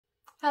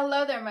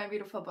Hello there, my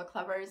beautiful book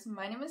lovers.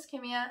 My name is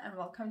Kimia and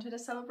welcome to the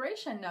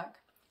Celebration Nook.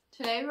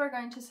 Today we're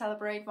going to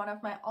celebrate one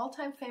of my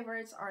all-time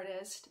favorites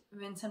artist,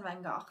 Vincent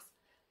van Gogh.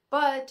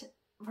 But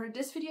for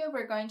this video,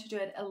 we're going to do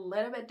it a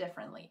little bit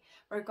differently.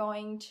 We're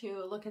going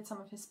to look at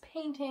some of his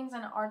paintings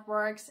and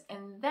artworks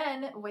and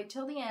then wait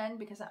till the end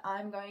because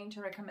I'm going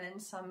to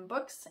recommend some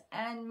books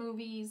and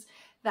movies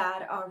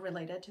that are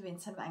related to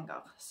Vincent van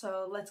Gogh.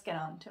 So let's get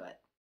on to it.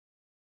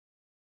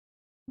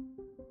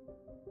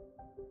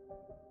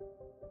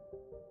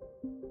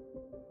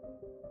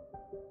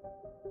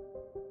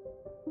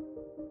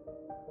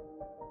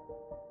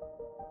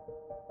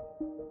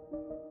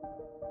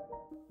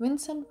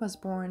 Vincent was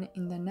born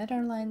in the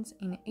Netherlands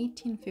in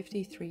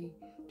 1853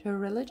 to a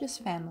religious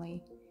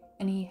family,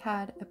 and he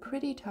had a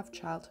pretty tough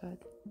childhood.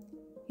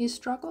 He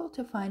struggled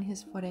to find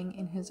his footing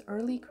in his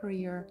early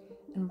career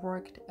and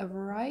worked a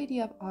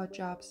variety of odd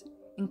jobs,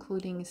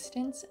 including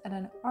stints at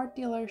an art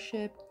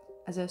dealership,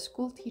 as a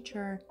school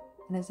teacher,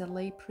 and as a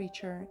lay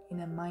preacher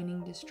in a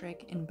mining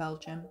district in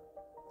Belgium.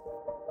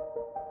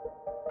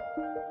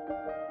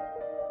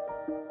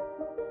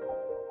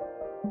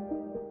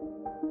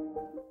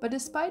 But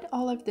despite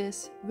all of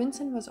this,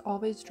 Vincent was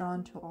always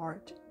drawn to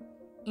art.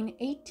 In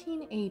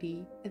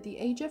 1880, at the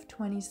age of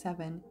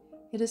 27,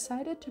 he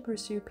decided to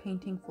pursue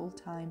painting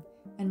full-time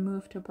and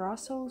moved to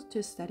Brussels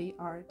to study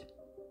art.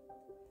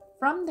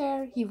 From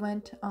there, he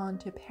went on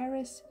to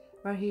Paris,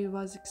 where he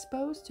was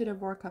exposed to the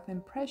work of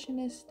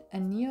Impressionist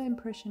and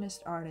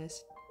Neo-Impressionist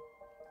artists.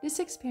 This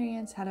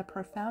experience had a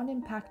profound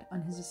impact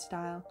on his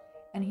style,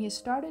 and he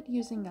started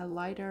using a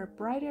lighter,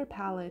 brighter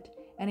palette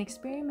and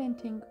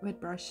experimenting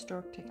with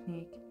brushstroke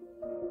technique.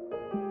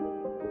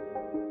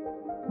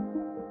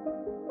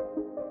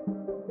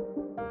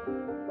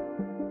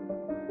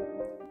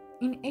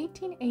 In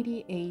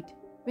 1888,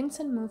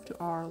 Vincent moved to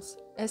Arles,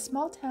 a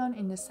small town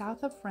in the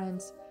south of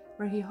France,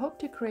 where he hoped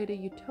to create a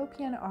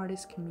utopian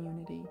artist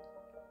community.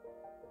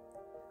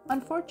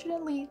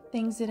 Unfortunately,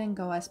 things didn't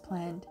go as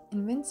planned,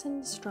 and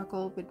Vincent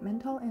struggled with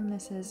mental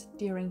illnesses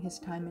during his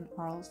time in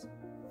Arles.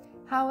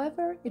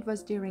 However, it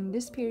was during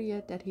this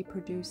period that he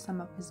produced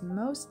some of his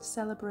most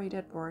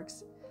celebrated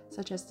works,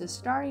 such as the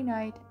Starry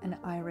Night and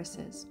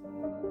Irises.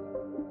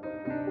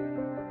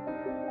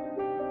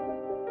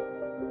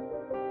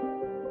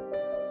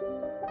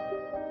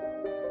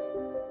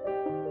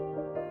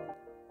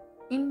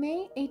 In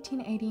May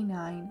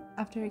 1889,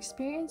 after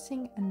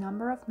experiencing a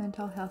number of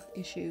mental health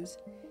issues,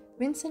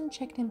 Vincent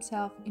checked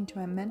himself into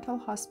a mental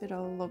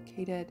hospital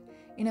located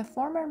in a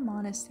former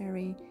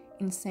monastery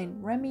in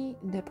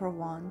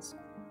Saint-Rémy-de-Provence.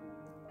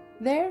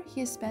 There,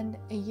 he spent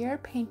a year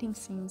painting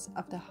scenes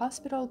of the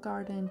hospital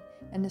garden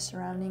and the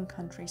surrounding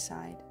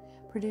countryside,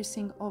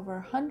 producing over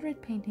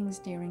 100 paintings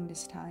during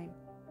this time.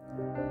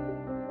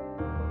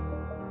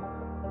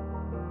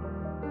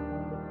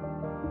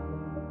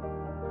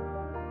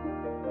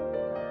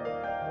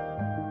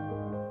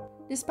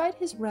 Despite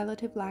his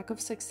relative lack of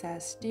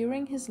success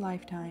during his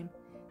lifetime,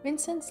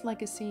 Vincent's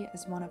legacy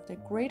as one of the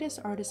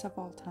greatest artists of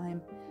all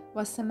time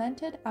was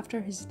cemented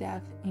after his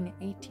death in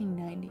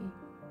 1890.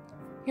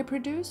 He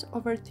produced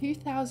over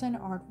 2,000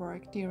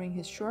 artwork during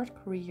his short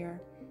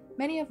career,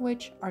 many of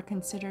which are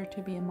considered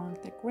to be among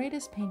the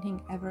greatest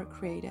painting ever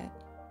created.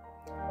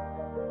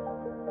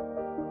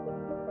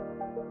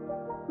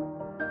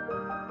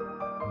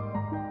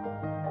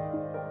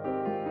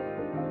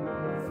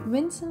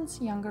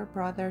 Vincent's younger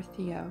brother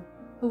Theo,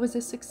 who was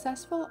a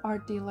successful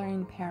art dealer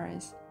in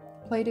Paris,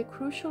 played a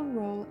crucial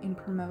role in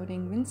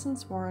promoting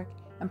Vincent's work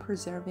and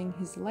preserving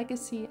his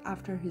legacy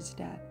after his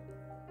death.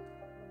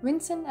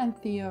 Vincent and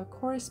Theo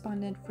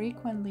corresponded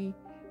frequently,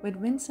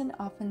 with Vincent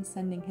often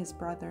sending his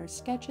brother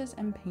sketches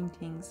and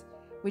paintings,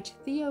 which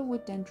Theo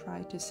would then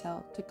try to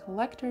sell to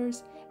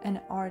collectors and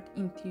art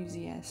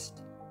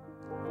enthusiasts.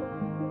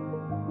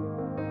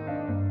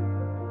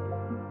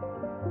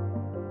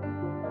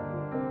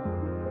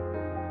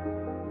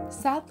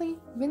 Sadly,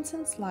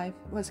 Vincent's life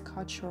was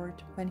cut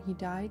short when he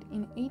died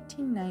in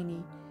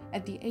 1890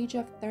 at the age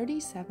of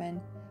 37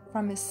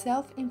 from a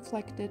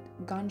self-inflicted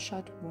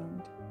gunshot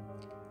wound.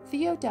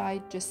 Theo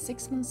died just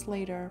 6 months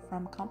later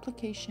from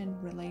complication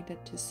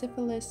related to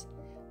syphilis,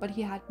 but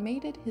he had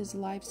made it his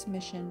life's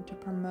mission to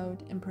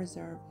promote and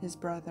preserve his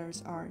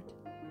brother's art.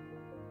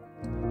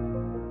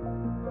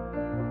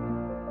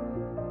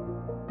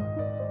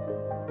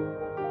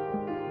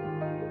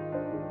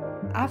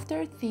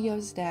 After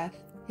Theo's death,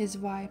 his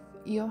wife,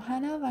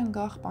 Johanna van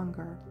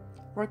Gogh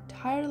worked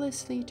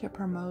tirelessly to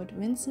promote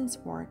Vincent's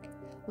work,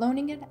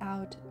 loaning it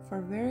out for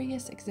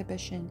various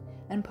exhibitions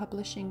and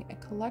publishing a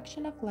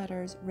collection of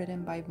letters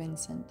written by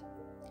Vincent.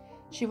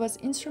 She was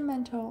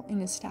instrumental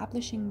in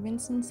establishing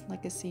Vincent's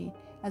legacy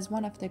as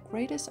one of the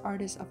greatest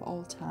artists of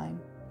all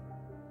time.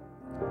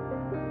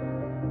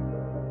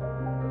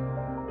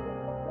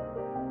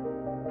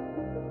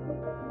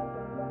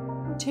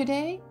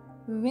 Today,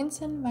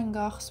 Vincent van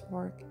Gogh's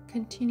work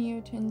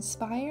continues to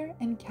inspire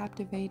and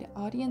captivate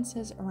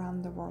audiences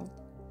around the world.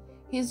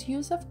 His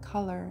use of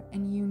color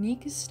and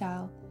unique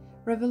style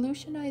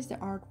revolutionized the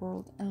art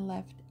world and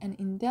left an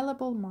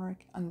indelible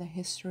mark on the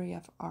history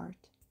of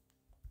art.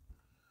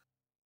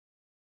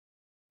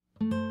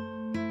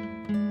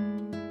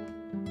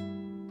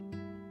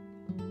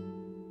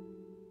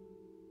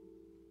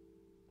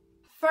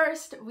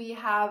 First, we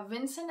have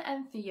Vincent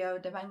and Theo,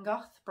 the Van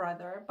Gogh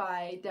brother,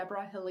 by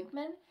Deborah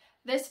Hilligman.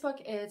 This book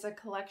is a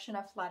collection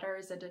of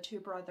letters that the two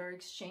brothers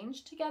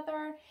exchanged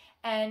together,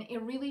 and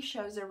it really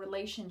shows the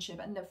relationship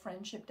and the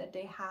friendship that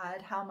they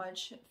had, how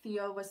much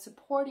Theo was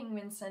supporting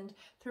Vincent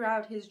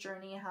throughout his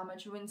journey, how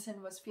much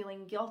Vincent was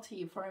feeling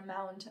guilty for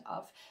amount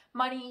of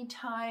money,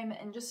 time,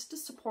 and just the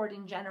support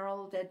in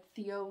general that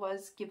Theo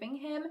was giving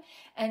him.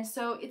 And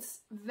so it's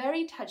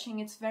very touching,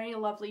 it's very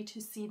lovely to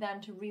see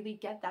them, to really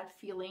get that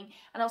feeling,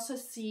 and also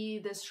see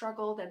the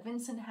struggle that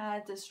Vincent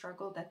had, the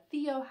struggle that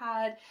Theo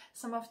had,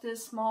 some of the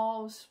small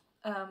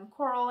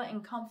quarrel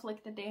and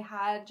conflict that they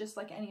had, just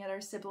like any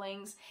other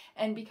siblings.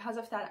 And because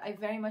of that, I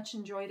very much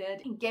enjoyed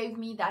it. It gave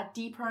me that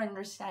deeper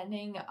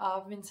understanding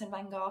of Vincent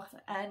van Gogh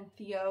and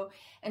Theo,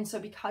 and so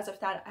because of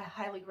that, I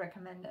highly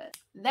recommend it.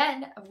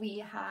 Then we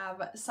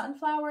have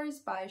Sunflowers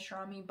by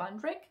Sharami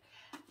Bundrick.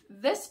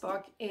 This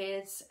book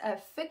is a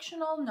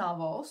fictional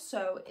novel,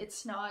 so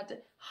it's not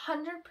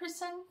 100%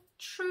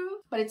 true,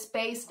 but it's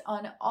based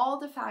on all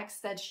the facts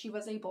that she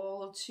was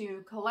able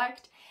to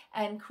collect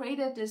and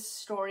created this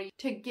story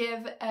to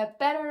give a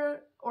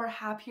better or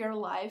happier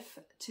life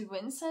to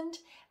Vincent.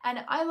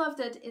 And I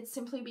loved it. It's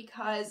simply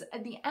because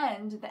at the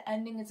end, the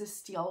ending is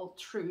still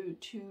true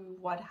to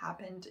what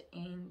happened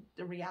in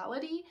the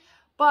reality.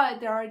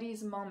 But there are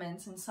these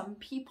moments and some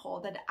people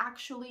that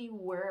actually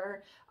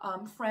were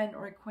friend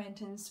or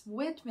acquaintance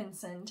with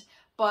Vincent,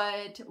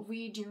 but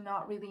we do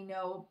not really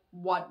know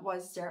what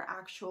was their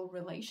actual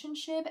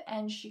relationship,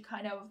 and she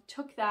kind of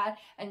took that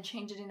and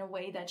changed it in a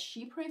way that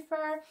she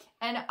preferred,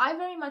 and I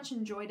very much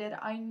enjoyed it.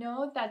 I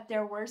know that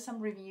there were some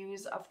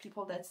reviews of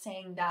people that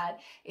saying that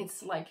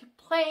it's like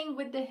playing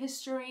with the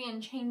history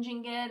and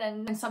changing it,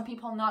 and some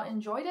people not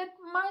enjoyed it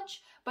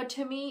much, but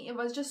to me it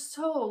was just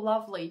so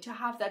lovely to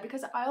have that,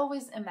 because I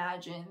always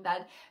imagined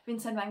that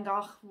Vincent van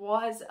Gogh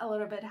was a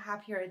little bit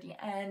happier at the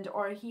end,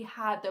 or he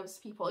had those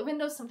people, even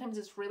though sometimes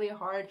it's really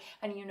hard,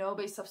 and you know,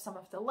 based off some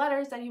of the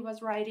letters that he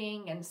was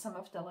writing and some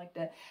of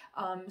the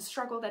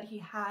struggle that he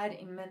had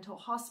in mental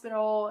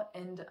hospital,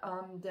 and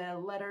the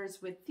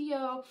letters with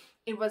Theo,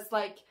 it was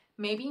like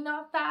maybe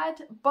not that,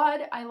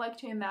 but I like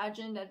to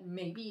imagine that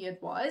maybe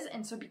it was.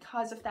 And so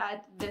because of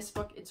that, this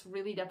book, it's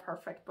really the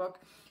perfect book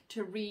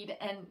to read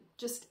and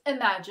just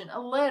imagine a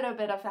little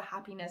bit of a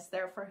happiness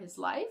there for his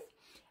life.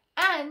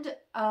 And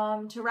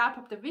to wrap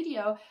up the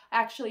video,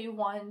 I actually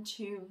want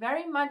to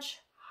very much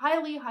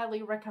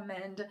highly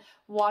recommend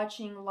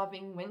watching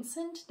Loving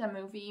Vincent, the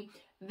movie.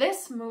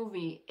 This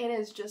movie, it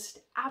is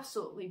just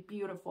absolutely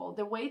beautiful.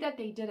 The way that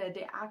they did it,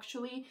 they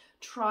actually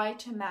tried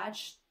to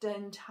match the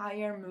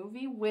entire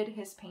movie with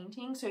his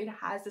painting, so it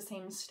has the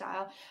same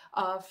style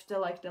of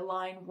the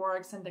line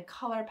works and the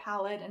color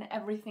palette and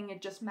everything.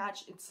 It just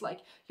matched. It's like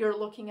you're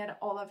looking at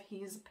all of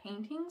his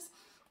paintings.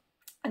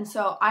 And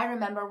so I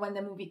remember when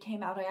the movie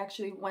came out, I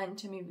actually went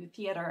to movie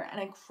theater and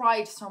I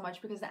cried so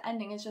much because the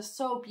ending is just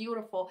so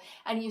beautiful,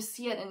 and you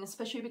see it, and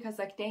especially because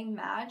like they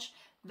match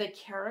the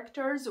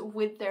characters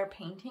with their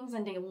paintings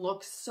and they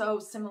look so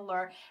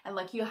similar, and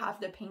like you have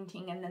the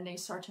painting and then they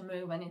start to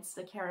move and it's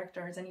the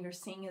characters and you're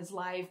seeing his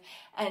life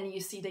and you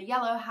see the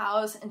yellow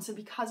house, and so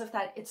because of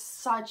that, it's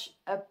such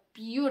a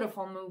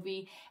beautiful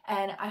movie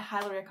and I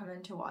highly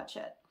recommend to watch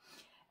it.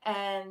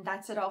 And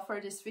that's it all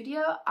for this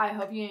video. I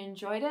hope you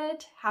enjoyed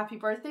it. Happy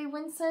birthday,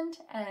 Vincent,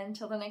 and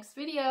until the next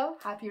video,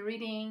 happy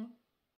reading.